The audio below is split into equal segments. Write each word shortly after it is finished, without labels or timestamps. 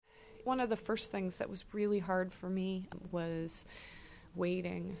One of the first things that was really hard for me was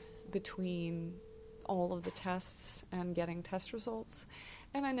waiting between all of the tests and getting test results.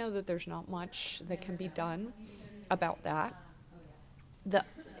 And I know that there's not much that can be done about that. The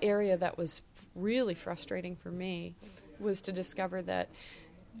area that was really frustrating for me was to discover that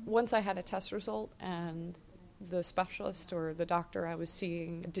once I had a test result and the specialist or the doctor I was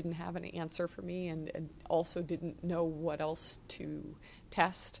seeing didn't have an answer for me and also didn't know what else to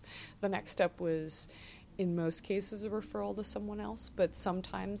test, the next step was, in most cases, a referral to someone else, but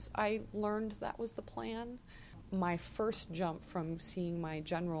sometimes I learned that was the plan. My first jump from seeing my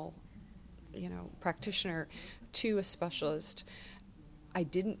general, practitioner to a specialist, I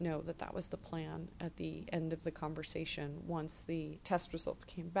didn't know that that was the plan at the end of the conversation once the test results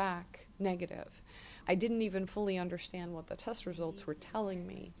came back negative. I didn't even fully understand what the test results were telling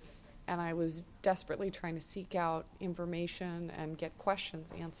me, and I was desperately trying to seek out information and get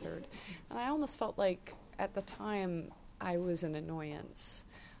questions answered. And I almost felt like at the time I was an annoyance.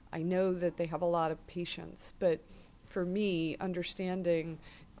 I know that they have a lot of patients, but for me, understanding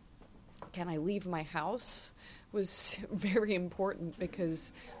can I leave my house was very important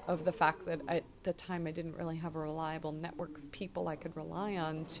because of the fact that at the time I didn't really have a reliable network of people I could rely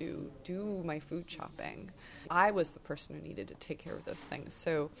on to do my food shopping. I was the person who needed to take care of those things.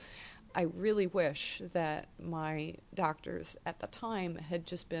 So I really wish that my doctors at the time had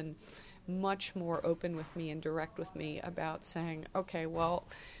just been much more open with me and direct with me about saying, okay, well,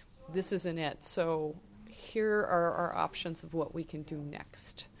 this isn't it. So here are our options of what we can do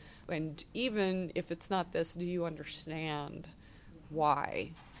next. And even if it's not this, do you understand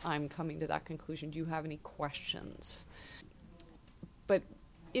why I'm coming to that conclusion? Do you have any questions? But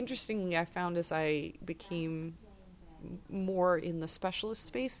interestingly, I found as I became more in the specialist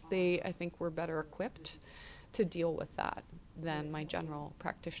space, they, I think, were better equipped to deal with that than my general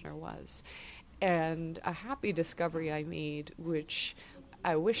practitioner was. And a happy discovery I made, which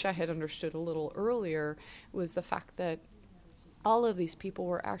I wish I had understood a little earlier, was the fact that all of these people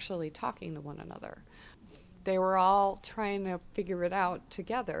were actually talking to one another. They were all trying to figure it out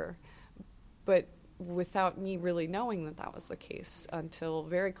together, but without me really knowing that that was the case until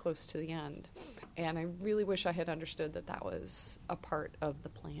very close to the end. And I really wish I had understood that that was a part of the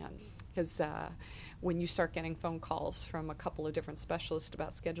plan. Because when you start getting phone calls from a couple of different specialists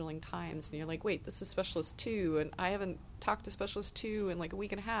about scheduling times, and you're like, wait, this is specialist 2, and I haven't talked to specialist 2 in like a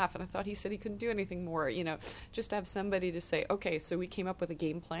week and a half, and I thought he said he couldn't do anything more, just to have somebody to say, okay, so we came up with a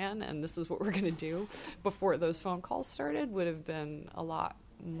game plan, and this is what we're going to do before those phone calls started would have been a lot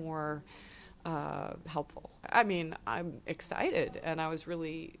more helpful. I mean, I'm excited, and I was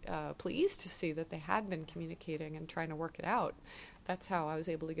really pleased to see that they had been communicating and trying to work it out. That's how I was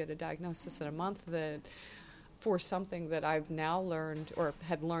able to get a diagnosis in a month that for something that I've now learned or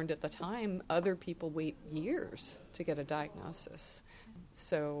had learned at the time, other people wait years to get a diagnosis.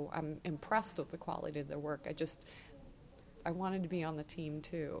 So I'm impressed with the quality of their work. I wanted to be on the team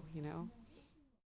too,